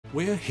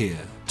We're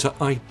here to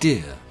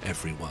idea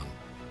everyone,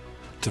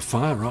 to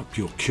fire up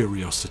your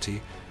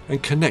curiosity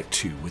and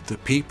connect you with the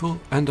people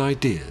and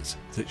ideas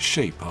that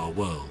shape our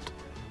world.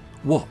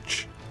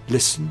 Watch,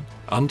 listen,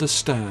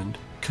 understand,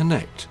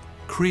 connect,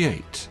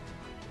 create.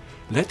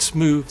 Let's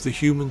move the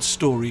human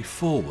story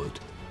forward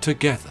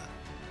together.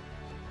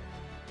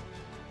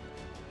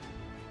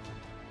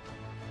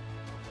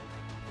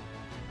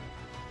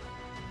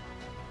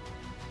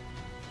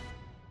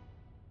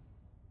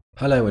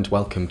 Hello and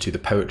welcome to The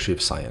Poetry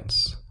of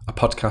Science, a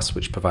podcast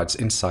which provides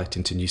insight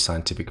into new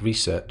scientific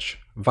research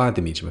via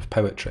the medium of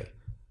poetry.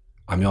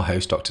 I'm your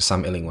host, Dr.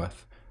 Sam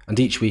Illingworth, and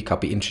each week I'll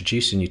be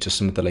introducing you to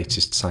some of the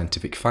latest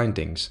scientific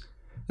findings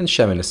and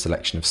sharing a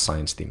selection of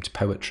science-themed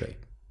poetry.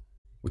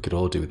 We could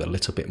all do with a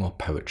little bit more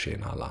poetry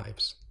in our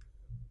lives.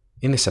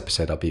 In this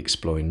episode I'll be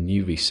exploring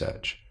new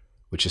research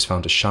which has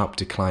found a sharp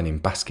decline in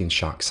basking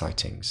shark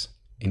sightings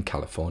in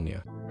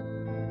California.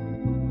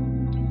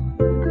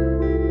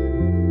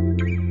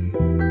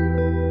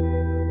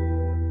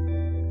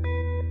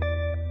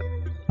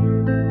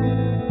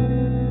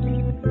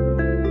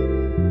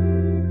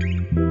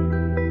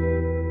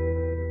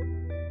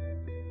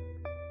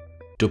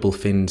 Double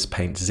fins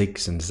paint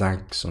zigs and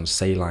zags on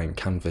saline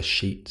canvas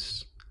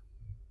sheets.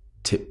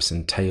 Tips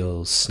and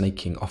tails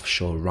snaking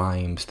offshore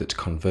rhymes that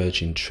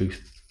converge in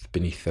truth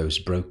beneath those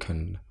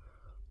broken,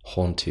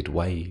 haunted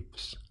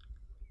waves.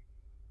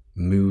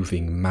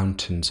 Moving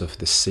mountains of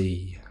the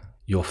sea,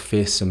 your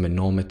fearsome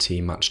enormity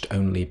matched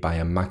only by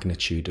a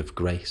magnitude of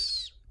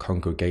grace.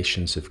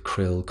 Congregations of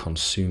krill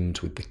consumed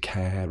with the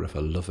care of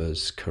a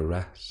lover's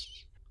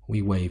caress.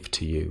 We wave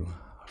to you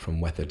from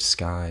weathered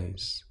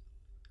skies,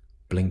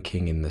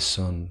 blinking in the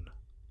sun,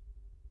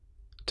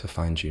 to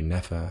find you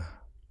never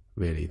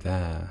really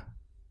there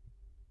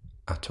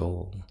at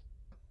all.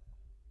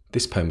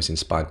 This poem is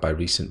inspired by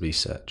recent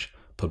research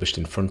published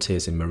in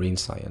Frontiers in Marine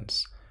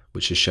Science,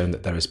 which has shown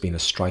that there has been a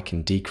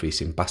striking decrease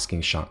in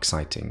basking shark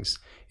sightings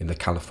in the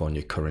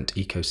California current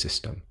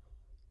ecosystem.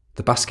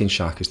 The basking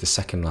shark is the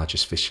second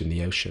largest fish in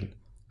the ocean,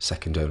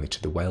 second only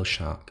to the whale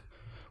shark,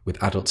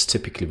 with adults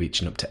typically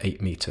reaching up to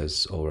 8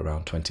 meters or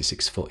around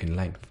 26 foot in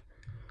length.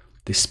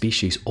 This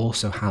species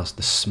also has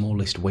the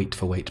smallest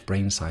weight-for-weight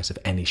brain size of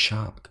any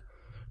shark,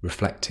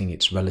 reflecting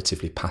its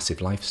relatively passive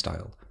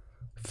lifestyle.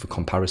 For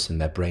comparison,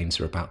 their brains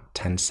are about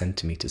 10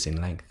 centimeters in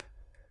length.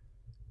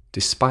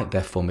 Despite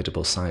their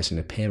formidable size and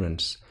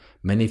appearance,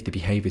 many of the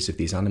behaviours of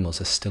these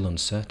animals are still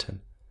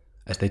uncertain,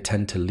 as they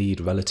tend to lead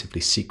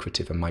relatively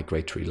secretive and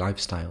migratory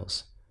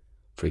lifestyles.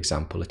 For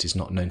example, it is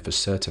not known for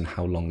certain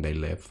how long they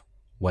live,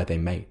 where they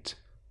mate,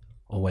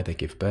 or where they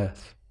give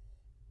birth.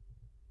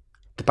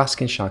 The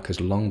basking shark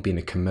has long been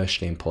a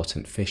commercially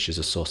important fish as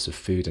a source of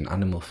food and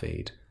animal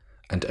feed,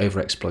 and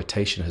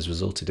overexploitation has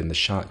resulted in the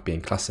shark being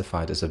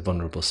classified as a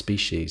vulnerable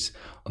species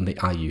on the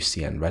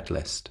IUCN Red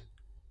List.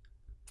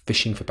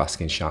 Fishing for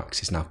basking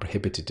sharks is now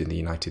prohibited in the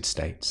United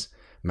States,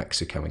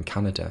 Mexico and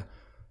Canada,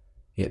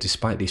 yet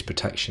despite these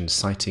protections,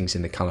 sightings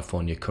in the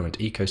California current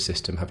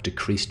ecosystem have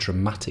decreased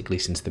dramatically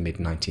since the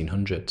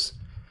mid-1900s,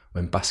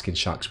 when basking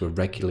sharks were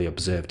regularly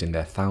observed in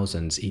their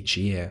thousands each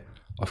year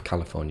off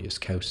California's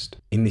coast.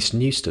 In this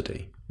new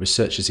study,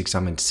 researchers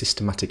examined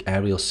systematic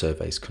aerial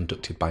surveys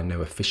conducted by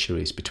NOAA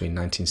fisheries between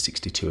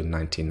 1962 and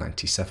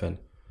 1997,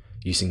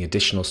 using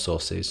additional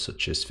sources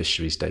such as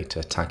fisheries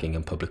data, tagging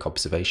and public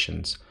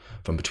observations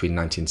from between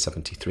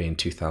 1973 and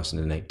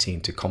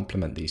 2018 to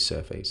complement these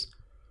surveys.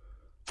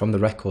 From the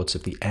records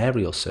of the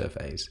aerial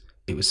surveys,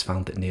 it was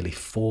found that nearly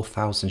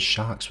 4,000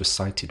 sharks were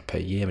sighted per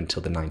year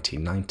until the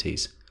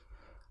 1990s,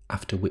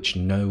 after which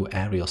no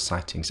aerial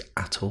sightings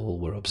at all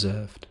were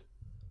observed.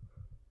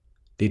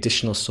 The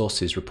additional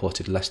sources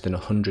reported less than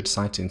 100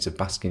 sightings of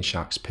basking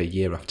sharks per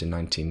year after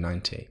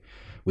 1990,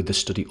 with the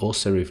study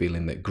also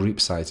revealing that group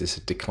sizes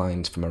had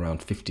declined from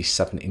around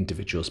 57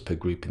 individuals per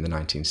group in the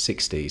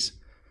 1960s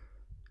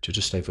to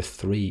just over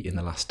 3 in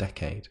the last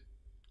decade.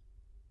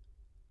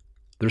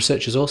 The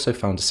researchers also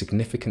found a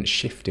significant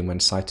shift in when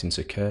sightings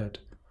occurred,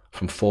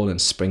 from fall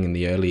and spring in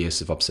the early years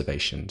of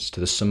observations to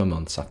the summer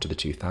months after the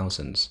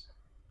 2000s.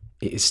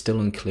 It is still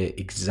unclear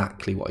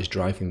exactly what is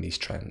driving these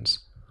trends,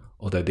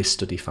 although this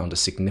study found a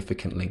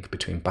significant link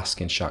between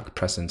basking shark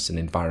presence and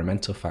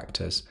environmental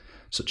factors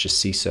such as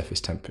sea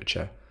surface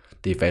temperature,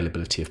 the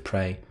availability of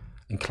prey,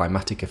 and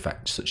climatic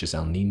effects such as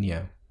El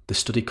Niño. The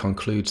study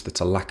concludes that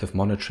a lack of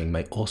monitoring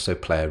may also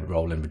play a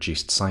role in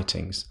reduced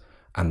sightings,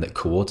 and that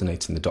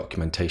coordinating the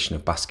documentation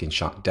of basking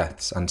shark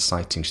deaths and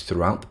sightings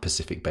throughout the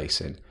Pacific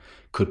Basin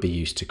could be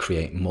used to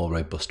create more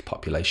robust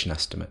population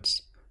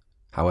estimates.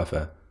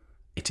 However,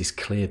 it is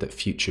clear that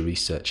future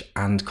research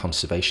and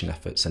conservation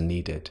efforts are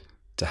needed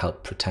to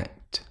help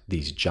protect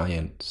these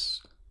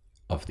giants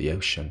of the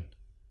ocean.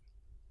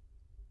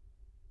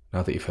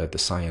 Now that you've heard the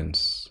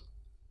science,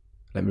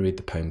 let me read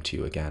the poem to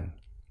you again.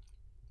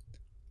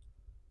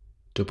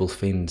 Double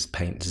fins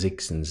paint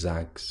zigs and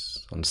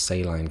zags on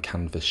saline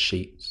canvas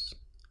sheets,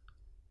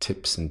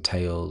 tips and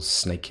tails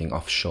snaking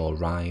offshore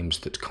rhymes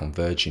that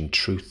converge in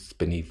truth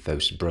beneath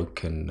those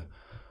broken,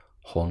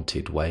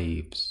 haunted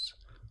waves.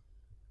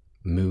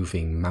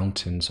 moving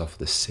mountains of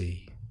the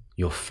sea,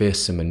 your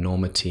fearsome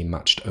enormity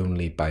matched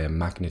only by a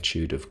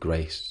magnitude of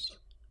grace,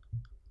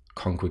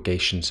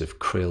 congregations of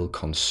krill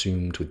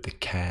consumed with the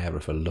care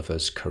of a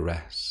lover's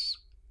caress.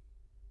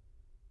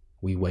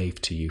 We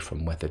wave to you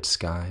from weathered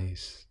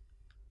skies,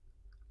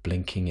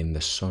 blinking in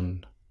the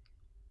sun,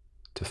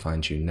 to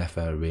find you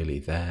never really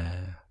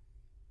there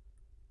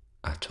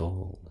at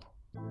all.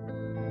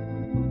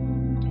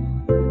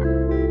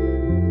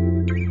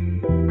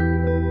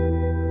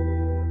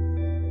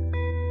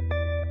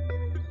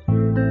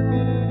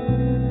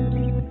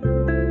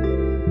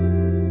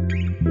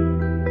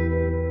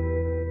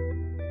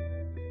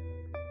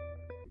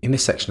 In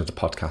this section of the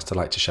podcast, I'd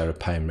like to share a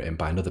poem written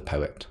by another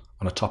poet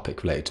on a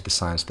topic related to the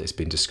science that has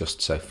been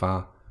discussed so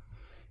far.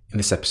 In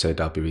this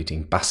episode, I'll be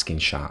reading Basking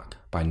Shark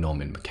by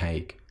Norman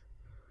McCaig.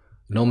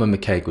 Norman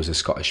McCaig was a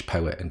Scottish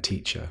poet and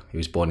teacher. He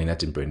was born in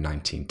Edinburgh in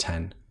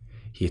 1910.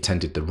 He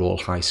attended the Royal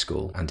High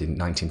School and in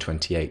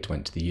 1928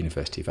 went to the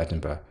University of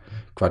Edinburgh,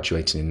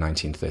 graduating in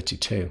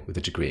 1932 with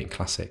a degree in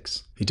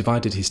classics. He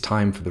divided his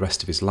time for the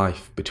rest of his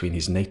life between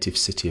his native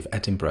city of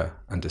Edinburgh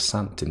and a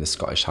sant in the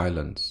Scottish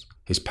Highlands.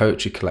 His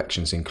poetry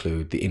collections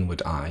include The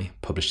Inward Eye,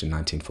 published in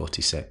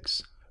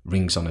 1946,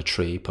 Rings on a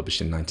Tree,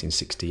 published in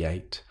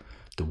 1968,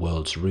 The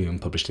World's Room,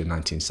 published in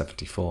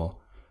 1974,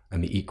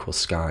 and The Equal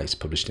Skies,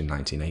 published in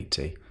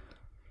 1980.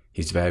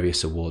 His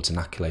various awards and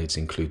accolades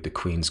include the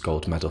Queen's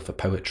Gold Medal for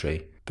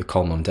Poetry, the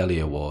Cholmondeley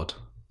Award,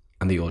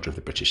 and the Order of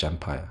the British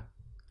Empire.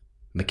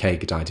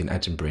 McCaig died in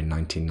Edinburgh in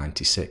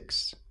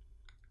 1996,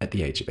 at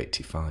the age of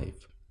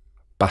 85.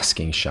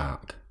 Basking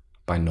Shark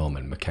by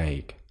Norman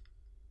McCaig.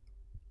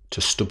 To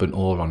stub an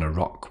oar on a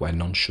rock where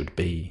none should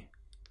be,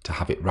 to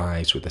have it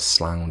rise with a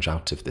slouch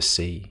out of the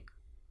sea,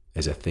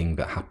 is a thing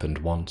that happened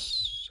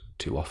once,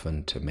 too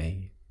often to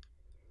me.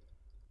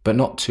 But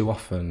not too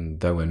often,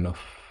 though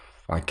enough,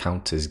 I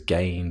count as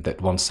gain that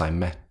once I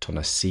met on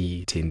a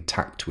seat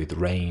intact with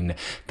rain,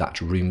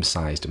 that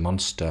room-sized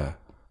monster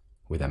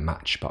with a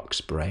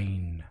matchbox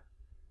brain.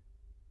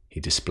 He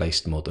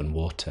displaced more than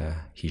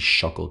water, he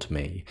shoggled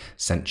me,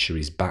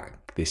 centuries back.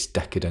 This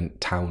decadent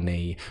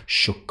townie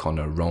shook on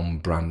a wrong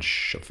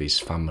branch of his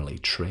family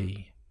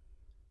tree.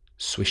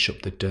 Swish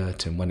up the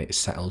dirt, and when it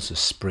settles a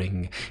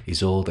spring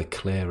is all the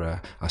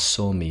clearer. I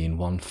saw me in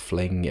one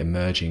fling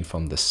emerging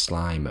from the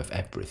slime of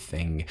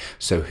everything.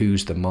 So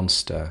who's the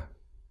monster?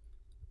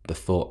 The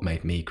thought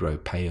made me grow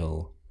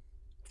pale.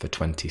 For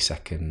 20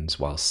 seconds,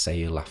 while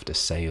sail after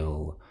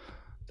sail,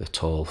 the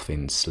tall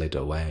fin slid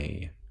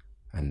away,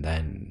 and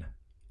then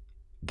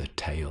the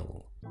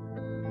tail.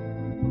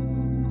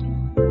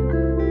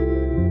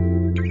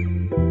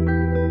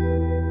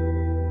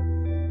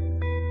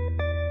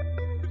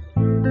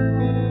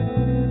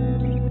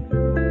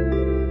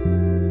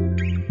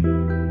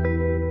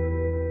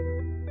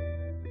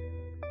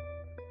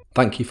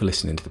 Thank you for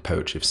listening to the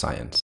Poetry of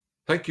Science.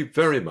 Thank you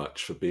very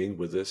much for being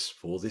with us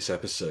for this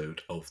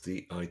episode of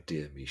the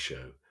IdeaXme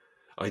show.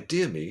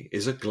 IdeaXme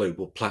is a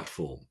global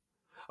platform.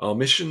 Our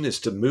mission is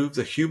to move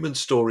the human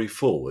story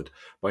forward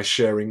by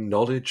sharing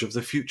knowledge of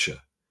the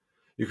future.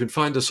 You can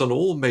find us on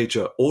all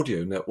major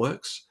audio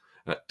networks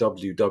at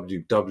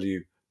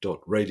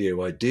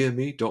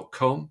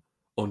www.radioideaxme.com,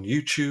 on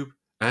YouTube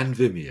and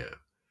Vimeo.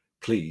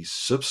 Please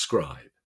subscribe.